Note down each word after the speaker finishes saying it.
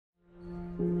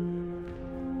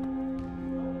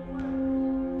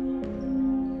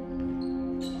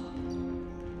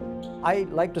I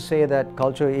like to say that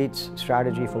culture eats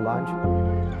strategy for lunch.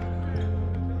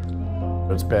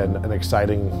 It's been an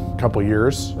exciting couple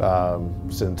years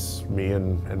since me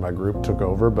and my group took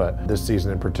over, but this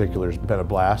season in particular has been a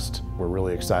blast. We're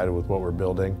really excited with what we're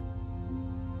building.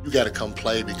 You got to come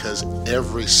play because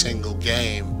every single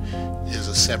game is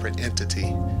a separate entity.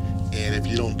 And if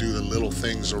you don't do the little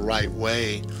things the right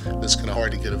way, it's going to be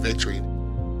hard to get a victory.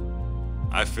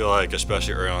 I feel like,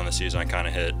 especially early on in the season, I kind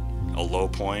of hit a low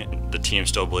point. The team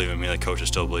still believing in me, the coach is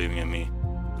still believing in me.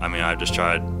 I mean, I've just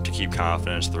tried to keep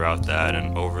confidence throughout that,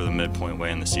 and over the midpoint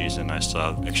way in the season, I still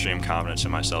have extreme confidence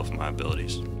in myself and my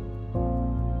abilities.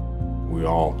 We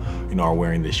all, are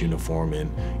wearing this uniform,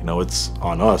 and, it's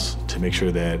on us to make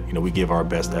sure that, we give our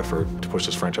best effort to push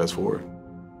this franchise forward.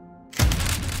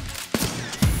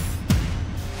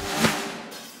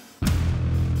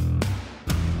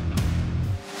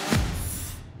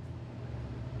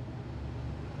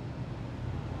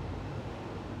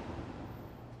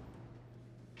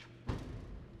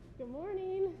 Good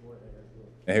morning.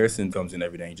 Harrison comes in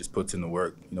every day and just puts in the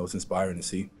work. It's inspiring to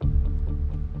see.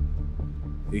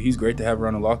 He's great to have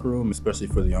around the locker room, especially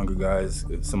for the younger guys,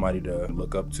 somebody to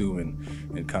look up to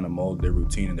and kind of mold their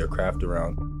routine and their craft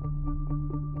around.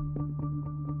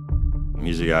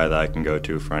 He's a guy that I can go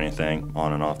to for anything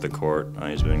on and off the court.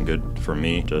 He's been good for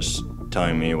me, just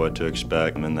telling me what to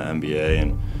expect in the NBA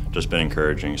and just been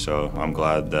encouraging. So I'm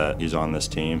glad that he's on this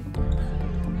team.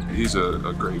 He's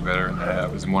a great veteran to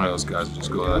have. He's one of those guys who just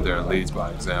goes out there and leads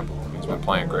by example. He's been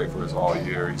playing great for us all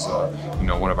year. He's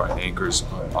one of our anchors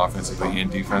offensively and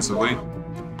defensively.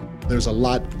 There's a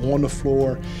lot on the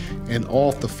floor and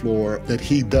off the floor that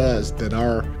he does that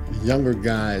our younger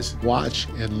guys watch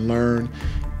and learn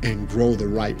and grow the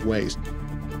right ways.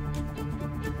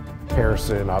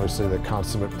 Harrison, obviously the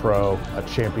consummate pro, a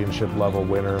championship level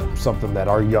winner, something that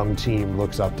our young team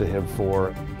looks up to him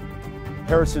for.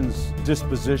 Harrison's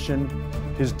disposition,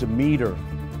 his demeanor,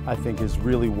 I think is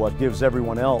really what gives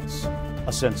everyone else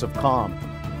a sense of calm.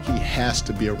 He has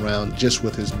to be around just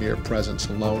with his mere presence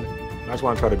alone. I just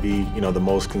want to try to be, the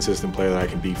most consistent player that I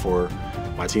can be for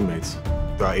my teammates.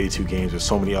 Throughout 82 games, there's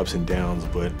so many ups and downs,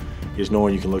 but just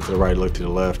knowing you can look to the right, look to the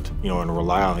left, and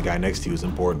rely on the guy next to you is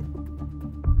important.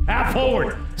 Half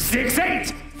forward,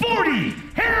 6'8", 40,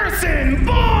 Harrison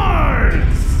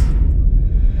Barnes!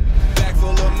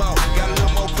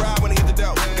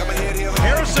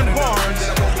 Harrison Barnes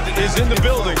is in the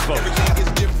building, folks.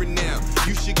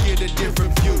 You should get a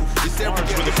different view.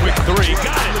 Barnes with a quick three.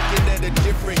 Got it. Looking at a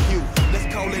different hue.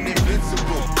 Let's call it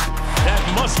invincible. That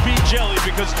must be jelly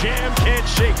because Jam can't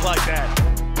shake like that.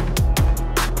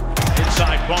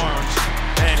 Inside Barnes,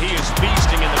 and he is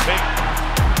feasting in the paint.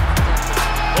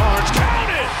 Barnes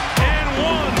counted and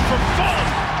one for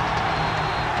fun.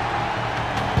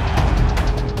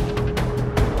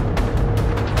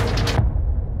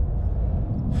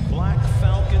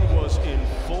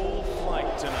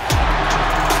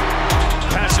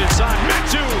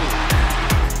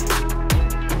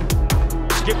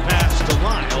 Skip pass to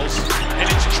Lyles, and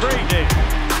it's traded.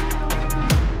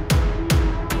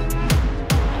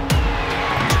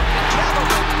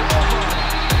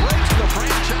 Breaks the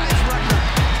franchise record.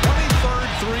 23rd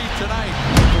three tonight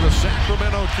for the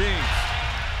Sacramento Kings.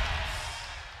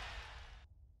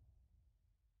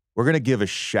 We're going to give a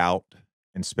shout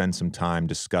and spend some time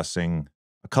discussing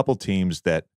a couple teams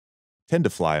that tend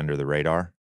to fly under the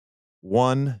radar.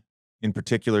 One in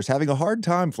particular is having a hard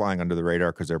time flying under the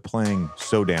radar because they're playing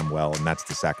so damn well, and that's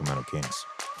the Sacramento Kings.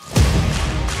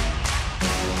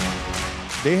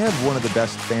 They have one of the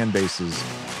best fan bases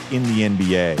in the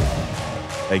NBA.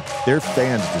 Like, their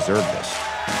fans deserve this.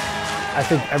 I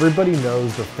think everybody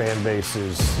knows the fan base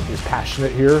is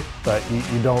passionate here, but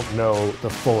you don't know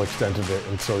the full extent of it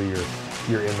until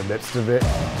you're in the midst of it.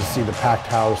 To see the packed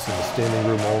house and the standing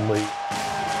room only.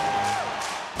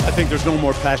 I think there's no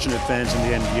more passionate fans in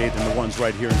the NBA than the ones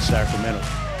right here in Sacramento.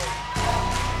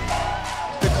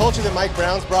 The culture that Mike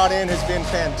Brown's brought in has been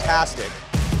fantastic.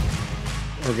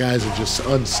 Our guys are just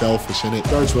unselfish, and it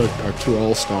starts with our two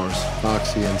all-stars,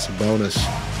 Foxy and Sabonis.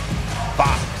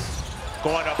 Fox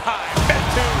going up high, bet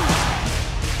two.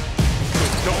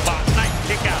 Good box, nice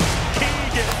kick out.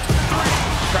 Keegan Murray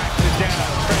tracks it down.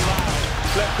 Trey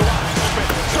Lyles left wide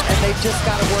open. And they've just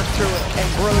got to work through it and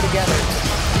grow together.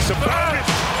 Sabonis.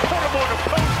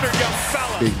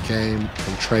 Big game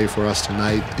from Trey for us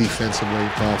tonight, defensively,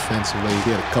 offensively.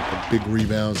 He had a couple of big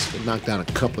rebounds, knocked down a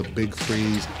couple of big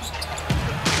threes.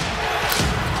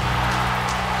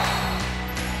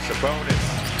 Sabonis,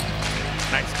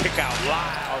 nice kick out,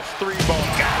 Lyles, three ball,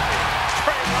 got it.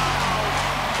 Trey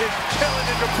Lyles is killing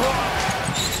in the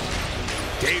Bronx.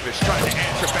 Davis trying to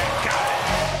answer back, got it.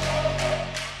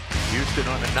 Houston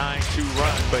on a 9-2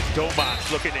 run, but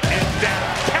Domas looking to end that.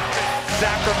 Count it!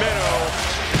 Sacramento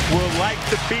will like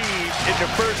the beat in the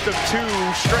first of 2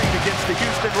 straight against the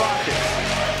Houston Rockets.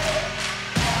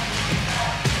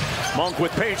 Monk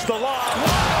with pace, the lob.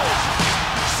 Wow!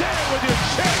 Say it with your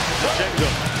chest.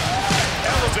 Shingle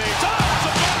elevates.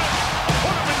 Sabonis!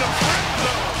 Put him in the friend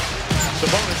zone.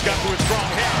 Sabonis got to his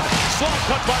strong hand. Slot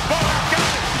cut by Barr. Got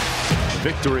it.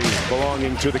 Victory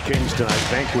belonging to the Kings tonight,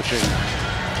 vanquishing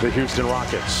the Houston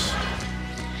Rockets.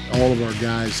 All of our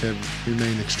guys have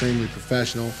remained extremely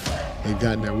professional. They've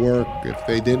gotten their work. If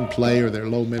they didn't play or they're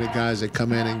low-minute guys, they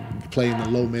come in and play in the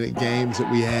low-minute games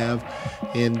that we have.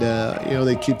 And, you know,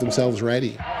 they keep themselves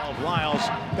ready. Lyles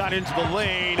got into the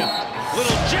lane.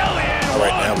 Little jelly.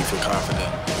 Right now we feel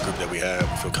confident in the group that we have.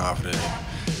 We feel confident in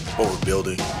what we're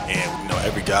building. And, you know,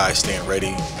 every guy staying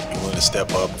ready, being willing to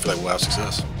step up, and feel like we'll have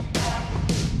success.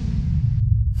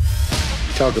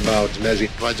 Talk about Messi.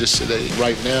 I just said that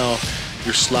right now,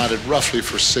 you're slotted roughly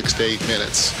for 6 to 8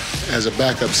 minutes. As a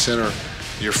backup center,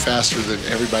 you're faster than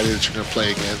everybody that you're going to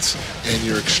play against, and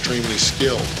you're extremely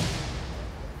skilled.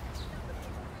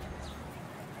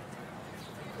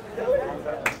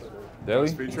 Deli,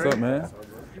 what's up, man?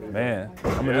 Man,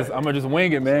 I'm gonna just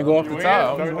wing it, man. Go off the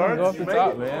top. I'm gonna go off the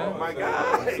top, man. Oh my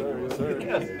God. Yes, sir.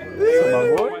 What's up,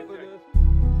 my boy?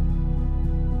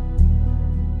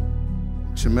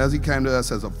 Chimezie came to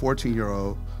us as a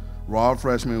 14-year-old raw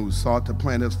freshman who sought to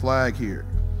plant his flag here.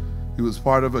 He was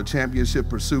part of a championship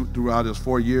pursuit throughout his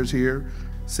 4 years here,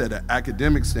 set an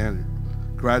academic standard,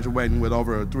 graduating with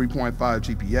over a 3.5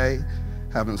 GPA,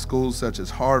 having schools such as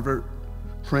Harvard,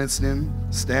 Princeton,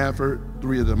 Stanford,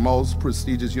 3 of the most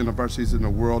prestigious universities in the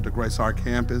world to grace our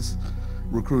campus,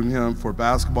 recruiting him for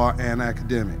basketball and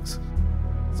academics.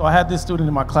 So I had this student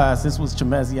in my class. This was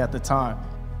Chimezie at the time.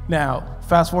 Now,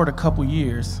 fast forward a couple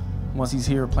years, once he's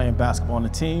here playing basketball on the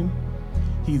team,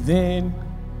 he then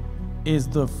is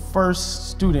the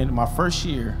first student in my first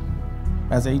year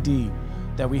as AD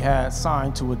that we had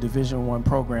signed to a Division I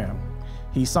program.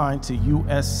 He signed to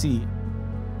USC.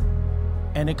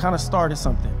 And it kind of started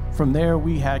something. From there,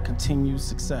 we had continued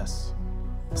success.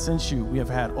 Since we have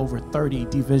had over 30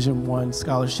 Division I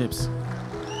scholarships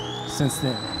since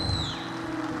then.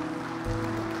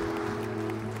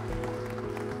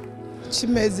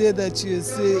 Chimezie that you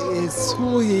see is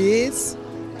who he is.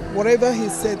 Whatever he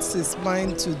sets his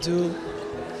mind to do,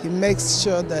 he makes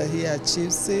sure that he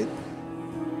achieves it.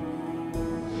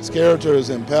 His character is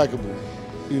impeccable,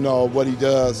 you know, what he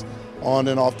does on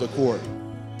and off the court.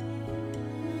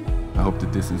 I hope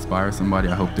that this inspires somebody.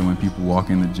 I hope that when people walk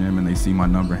in the gym and they see my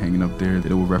number hanging up there,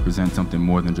 that it will represent something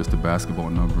more than just a basketball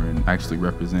number and actually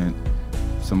represent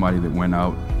somebody that went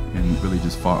out and really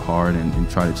just fought hard and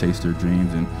tried to chase their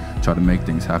dreams and try to make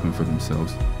things happen for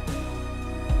themselves.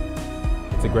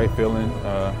 It's a great feeling.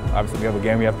 Obviously, we have a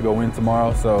game we have to go win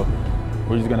tomorrow, so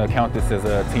we're just going to count this as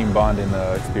a team bonding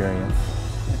experience.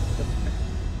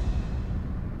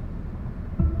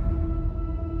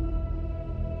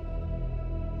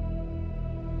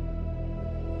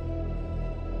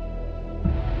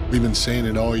 We've been saying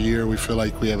it all year. We feel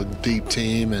like we have a deep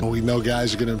team, and we know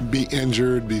guys are going to be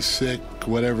injured, be sick,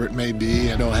 whatever it may be.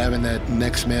 You know, having that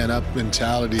next man up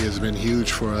mentality has been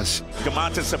huge for us.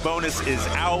 Domantas Sabonis is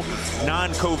out,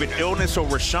 non-COVID illness, so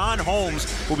Richaun Holmes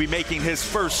will be making his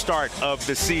first start of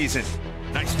the season.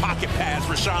 Nice pocket pass,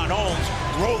 Richaun Holmes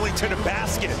rolling to the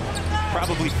basket.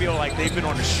 Probably feel like they've been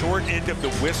on the short end of the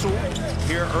whistle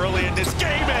here early in this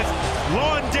game as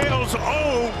Lawndale's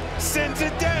own sends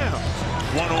it down.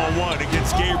 One-on-one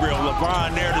against Gabriel.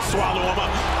 LeBron there to swallow him up.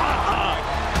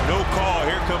 No call.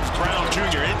 Here comes Brown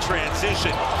Jr. in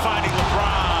transition, finding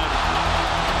LeBron.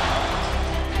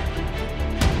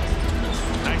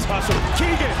 Nice hustle.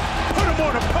 Keegan, put him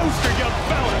on a poster, young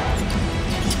fella.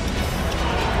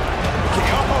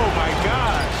 Okay, oh my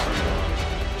gosh.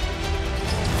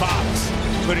 Fox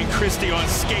putting Christie on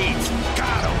skates.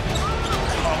 Got him.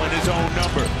 Calling his own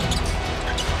number.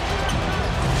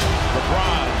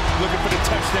 LeBron looking for the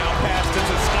touchdown pass to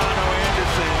Toscano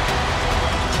Anderson.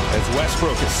 As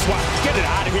Westbrook is swapped. Get it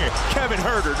out of here. Kevin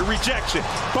Huerter, the rejection.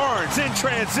 Barnes in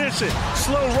transition.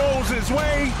 Slow rolls his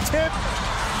way. Tip.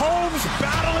 Holmes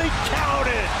battling.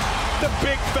 Counted. The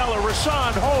big fella,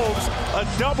 Richaun Holmes, a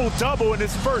double-double in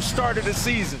his first start of the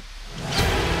season.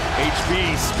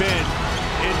 HB spin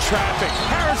in traffic.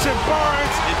 Harrison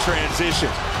Barnes in transition.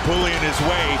 Bullying his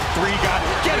way. Three got it.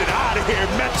 Get it out of here.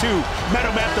 Metu met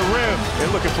him at the rim.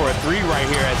 They're looking for a three right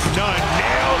here as Nunn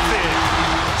nails it.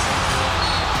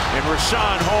 And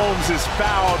Richaun Holmes is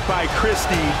fouled by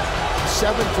Christie.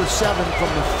 7 for 7 from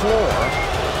the floor.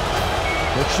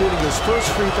 They're shooting his first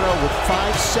free throw with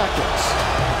 5 seconds.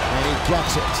 and he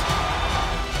gets it.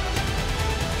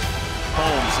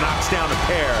 Holmes knocks down a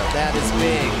pair. That is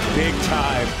big. Big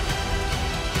time.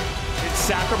 And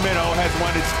Sacramento has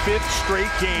won its 5th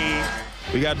straight game.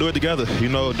 We got to do it together. You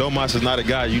know, Domas is not a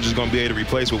guy you're just going to be able to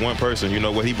replace with one person. You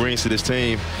know, what he brings to this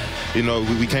team, you know,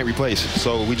 we can't replace.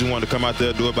 So we just wanted to come out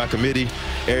there, do it by committee.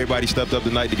 Everybody stepped up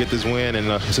tonight to get this win, and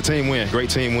it's a team win, great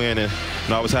team win, and you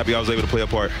know, I was happy I was able to play a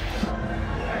part.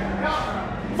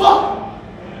 Fuck!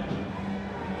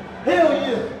 Hell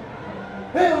yeah!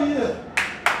 Hell yeah!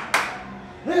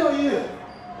 Hell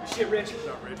yeah! Shit, Rich. What's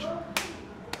up, Rich?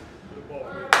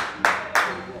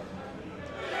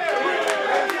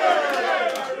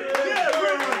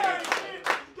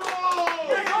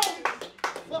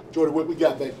 Jordan, what we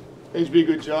got, baby? HB,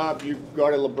 good job. You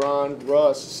guarded LeBron,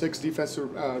 Russ, 6 defensive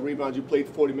rebounds. You played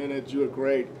 40 minutes. You were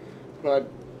great.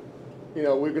 But, you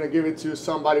know, we're going to give it to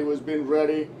somebody who has been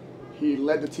ready. He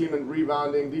led the team in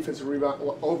rebounding, defensive rebound,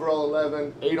 overall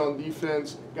 11, 8 on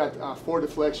defense, got 4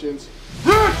 deflections.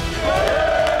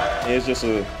 It's just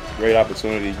a great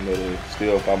opportunity, you know, to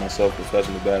still call myself a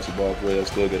professional basketball player,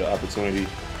 still get an opportunity.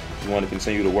 You want to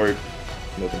continue to work,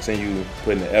 you know, continue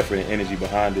putting the effort and energy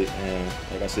behind it, and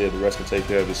like I said, the rest can take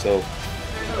care of itself.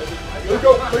 Here we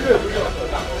go. We're good.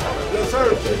 Yes,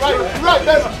 sir. You're right,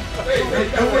 baby.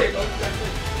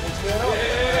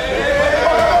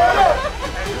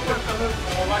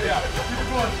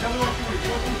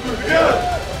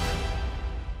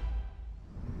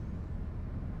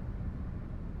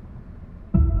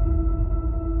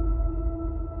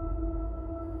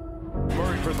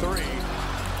 Murray for 3.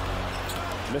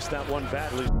 Missed that one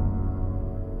badly.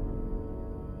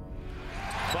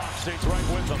 Fox stays right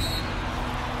with them.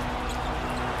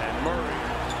 And Murray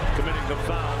committing the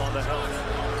foul on the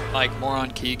help. Like, more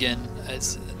on Keegan.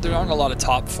 There aren't a lot of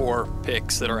top 4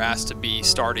 picks that are asked to be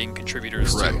starting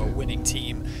contributors to a winning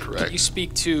team. Correct. Can you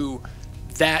speak to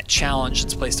that challenge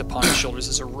that's placed upon his shoulders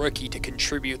as a rookie to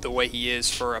contribute the way he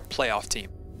is for a playoff team?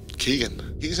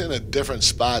 Keegan, he's in a different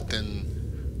spot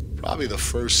than probably the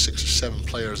first 6 or 7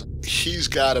 players. He's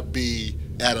got to be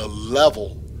at a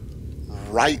level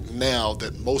right now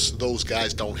that most of those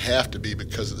guys don't have to be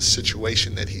because of the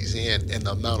situation that he's in and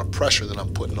the amount of pressure that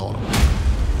I'm putting on him.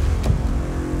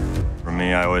 For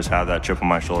me, I always have that chip on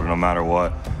my shoulder no matter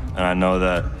what. And I know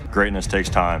that greatness takes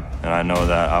time. And I know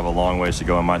that I have a long ways to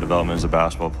go in my development as a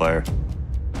basketball player.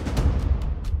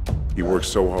 He works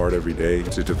so hard every day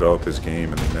to develop his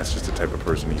game, and that's just the type of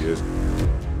person he is.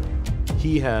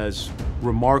 He has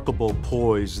remarkable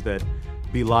poise that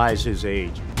belies his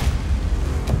age.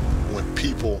 When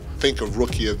people think of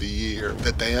Rookie of the Year,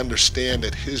 that they understand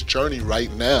that his journey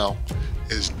right now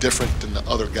is different than the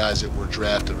other guys that were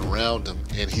drafted around him,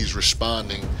 and he's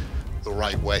responding the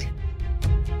right way.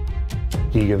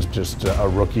 Keegan's just a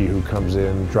rookie who comes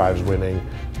in, drives winning,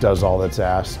 does all that's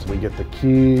asked. We get the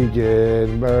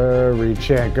Keegan Murray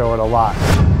chant going a lot.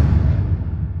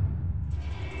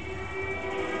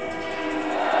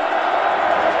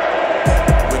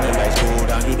 When the lights go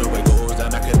down, you know where it goes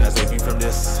down. I cannot save you from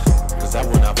this, cause I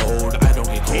will not fold. I don't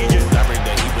get cold. I bring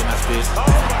the heat when I spit. I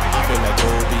feel like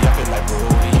Kobe, I feel like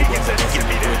Brody.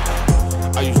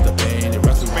 I used to bang, it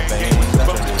runs through my veins.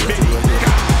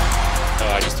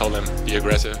 I just told him, be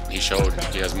aggressive. He showed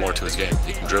he has more to his game.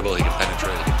 He can dribble, he can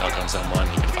penetrate, he can dunk on someone,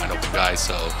 he can find open guys.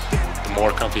 So the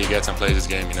more comfy he gets and plays his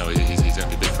game, you know, he's going to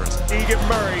be big for us. Keegan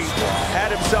Murray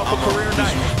had himself a career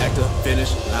night. Actor,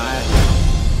 finish,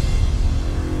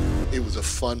 It was a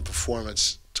fun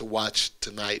performance to watch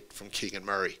tonight from Keegan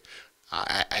Murray.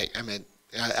 I mean,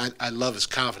 I love his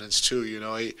confidence too, you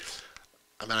know.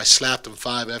 I slapped him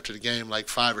 5 after the game, like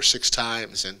 5 or 6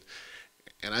 times, and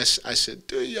I said,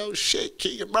 do your shit,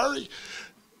 Keegan Murray.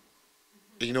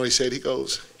 And you know what he said? He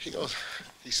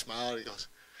smiled, he goes,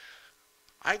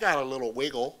 I got a little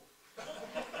wiggle.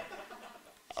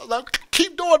 I was like,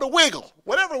 keep doing the wiggle.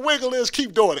 Whatever wiggle is,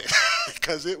 keep doing it,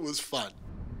 because it was fun.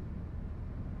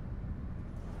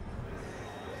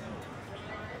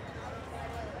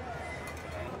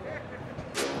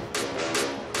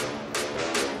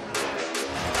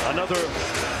 Another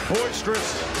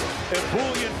boisterous,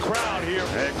 ebullient crowd here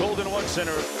at Golden One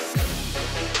Center.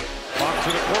 Off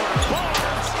to the corner.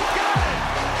 Barnes got it!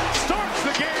 Starts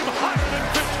the game higher than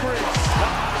 5th grade.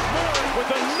 Murray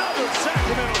with another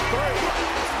Sacramento 3.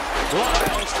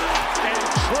 Lyles and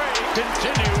Trey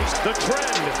continues the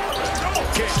trend.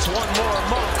 Kicks one more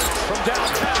month from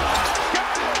downtown.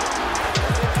 Got it!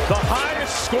 The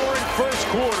highest scoring first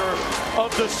quarter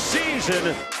of the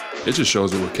season. It just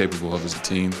shows what we're capable of as a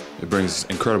team. It brings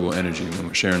incredible energy when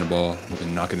we're sharing the ball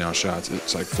and knocking down shots.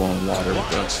 It's like flowing water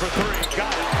with us.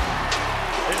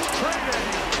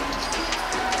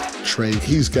 Trey.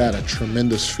 He's got a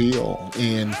tremendous feel,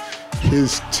 and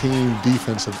his team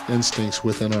defensive instincts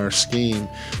within our scheme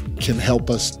can help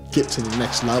us get to the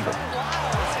next level.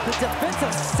 The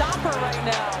defensive stopper right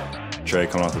now. Trey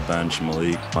coming off the bench,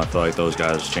 Malik, I feel like those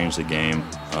guys changed the game,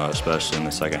 especially in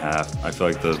the second half. I feel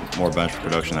like the more bench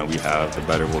production that we have, the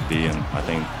better we'll be, and I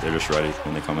think they're just ready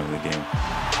when they come into the game.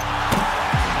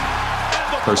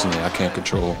 Personally, I can't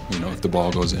control, if the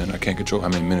ball goes in. I can't control how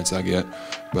many minutes I get,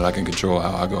 but I can control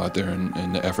how I go out there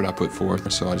and the effort I put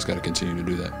forth, so I just got to continue to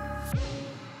do that.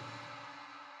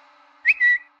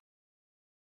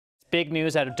 Big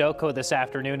news out of Doko this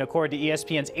afternoon. According to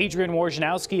ESPN's Adrian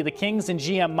Wojnarowski, the Kings and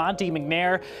GM Monte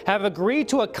McNair have agreed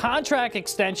to a contract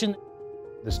extension.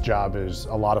 This job is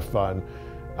a lot of fun,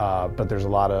 but there's a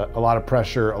lot of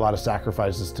pressure, a lot of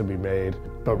sacrifices to be made.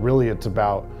 But really, it's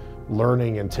about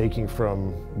learning and taking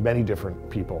from many different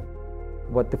people.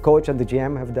 What the coach and the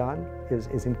GM have done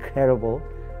is incredible,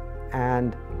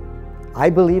 and I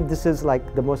believe this is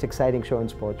like the most exciting show in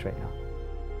sports right now.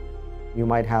 You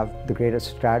might have the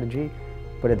greatest strategy,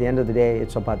 but at the end of the day,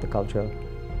 it's about the culture.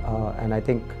 And I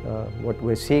think what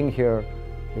we're seeing here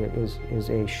is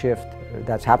a shift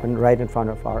that's happened right in front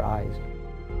of our eyes.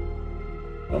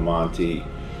 Monte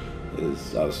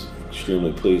I was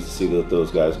extremely pleased to see that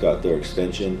those guys got their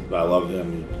extension. I love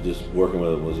him. Just working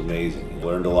with him was amazing. He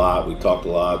learned a lot. We talked a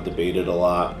lot, debated a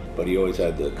lot, but he always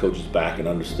had the coach's back and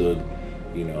understood,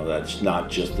 that's not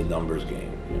just the numbers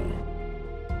game.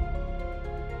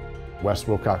 Wes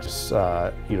Wilcox, is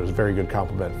a very good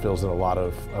compliment, fills in a lot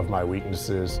of my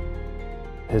weaknesses.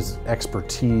 His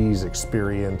expertise,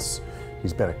 experience,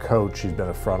 he's been a coach, he's been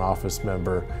a front office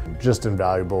member, just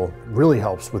invaluable. Really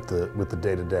helps with the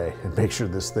day-to-day and make sure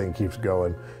this thing keeps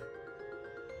going.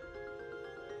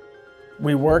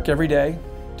 We work every day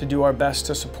to do our best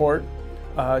to support,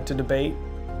 to debate,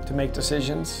 to make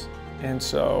decisions. And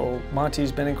so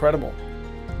Monte's been incredible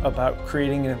about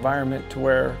creating an environment to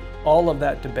where all of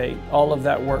that debate, all of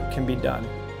that work can be done.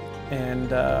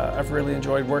 And I've really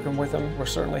enjoyed working with him. We're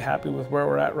certainly happy with where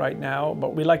we're at right now,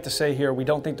 but we like to say here, we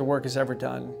don't think the work is ever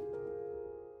done.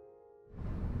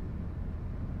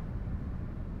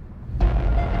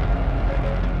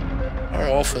 Our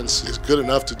offense is good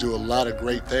enough to do a lot of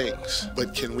great things,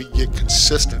 but can we get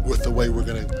consistent with the way we're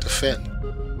going to defend?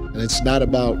 And it's not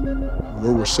about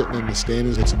where we're sitting in the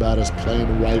standings, it's about us playing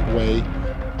the right way,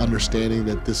 understanding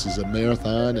that this is a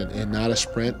marathon and not a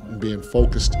sprint, and being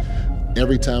focused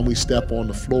every time we step on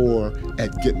the floor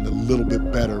at getting a little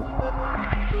bit better.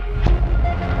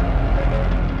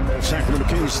 The Sacramento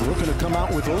Kings looking to come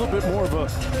out with a little bit more of a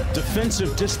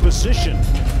defensive disposition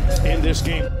in this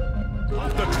game.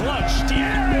 Off the clutch,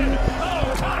 De'Aaron!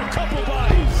 Oh, caught a couple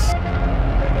bodies!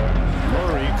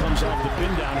 Murray comes off the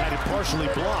pin down, had it partially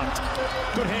blocked.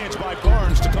 Good hands by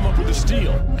Barnes to come up with a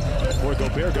steal. Boy,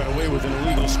 Gobert got away with an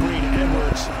illegal screen.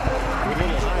 Edwards with a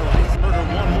little highlight. Murder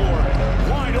one more.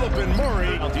 Wide open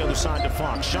Murray. Out the other side to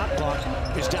Fox. Shot clock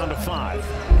is down to 5.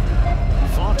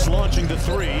 Fox launching the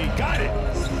 3. Got it.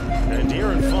 And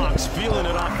De'Aaron Fox feeling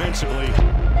it offensively.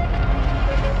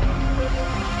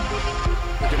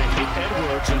 We're going to hit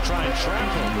Edwards and try and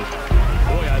trap him.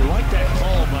 Boy, I like that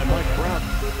call by Mike Brown.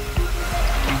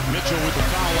 Mitchell with the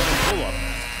foul on a pull-up.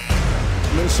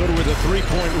 Minnesota with a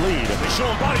 3-point lead. They show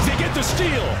him bodies, they get the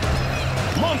steal.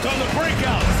 Monk on the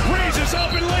breakout, raises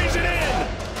up and lays it in.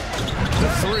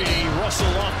 The 3, Russell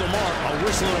off the mark, a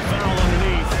whistle and a foul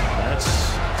underneath. That's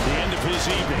the end of his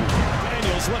evening.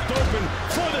 Daniels left open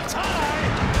for the tie.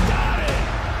 Got it.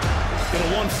 In a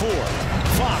 1-4.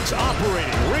 Fox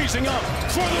operating, raising up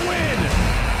for the win.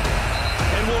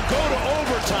 And we'll go to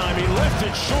overtime. He left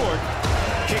it short.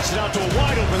 Kicks it out to a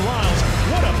wide open Lyles.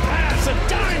 What a pass, a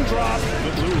dime drop.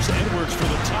 But lose Edwards for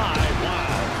the tie. Wow.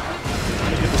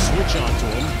 Trying to get the switch onto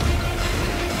him.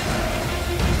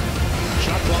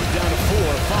 Shot clock down to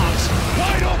 4. Fox,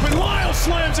 wide open, Lyles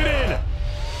slams it in.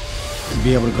 To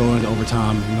be able to go into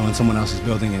overtime, in someone else's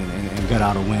building and get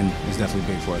out a win is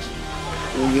definitely big for us.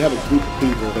 When you have a group of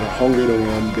people that are hungry to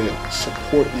win, that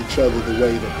support each other the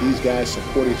way that these guys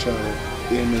support each other,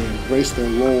 and they embrace their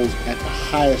roles at the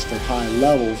highest of high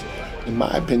levels, in my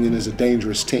opinion, is a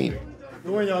dangerous team.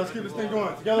 Go in, y'all. Let's keep this thing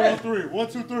going. Together on 3. 1,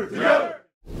 2, 3. Together.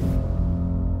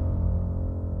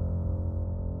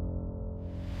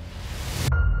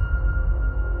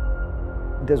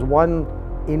 There's one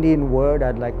Indian word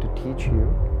I'd like to teach you,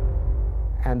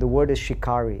 and the word is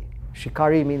shikari.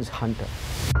 Shikari means hunter.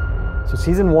 So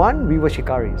season 1, we were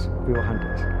shikaris. We were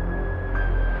hunters.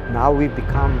 Now we've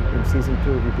become, in season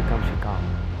 2, we become shikar.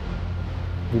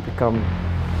 We become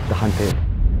the hunted.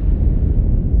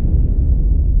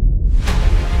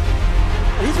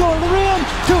 He's going to the rim.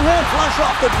 Two-hand flush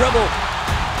off the dribble.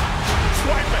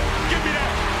 Swipe it. Give me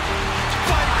that.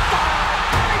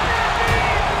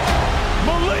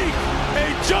 Malik, a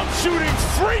jump shooting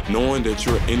freak. Knowing that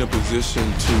you're in a position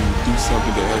to do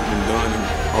something that hasn't been done in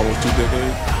almost 2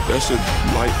 decades, that should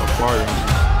light a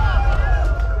fire.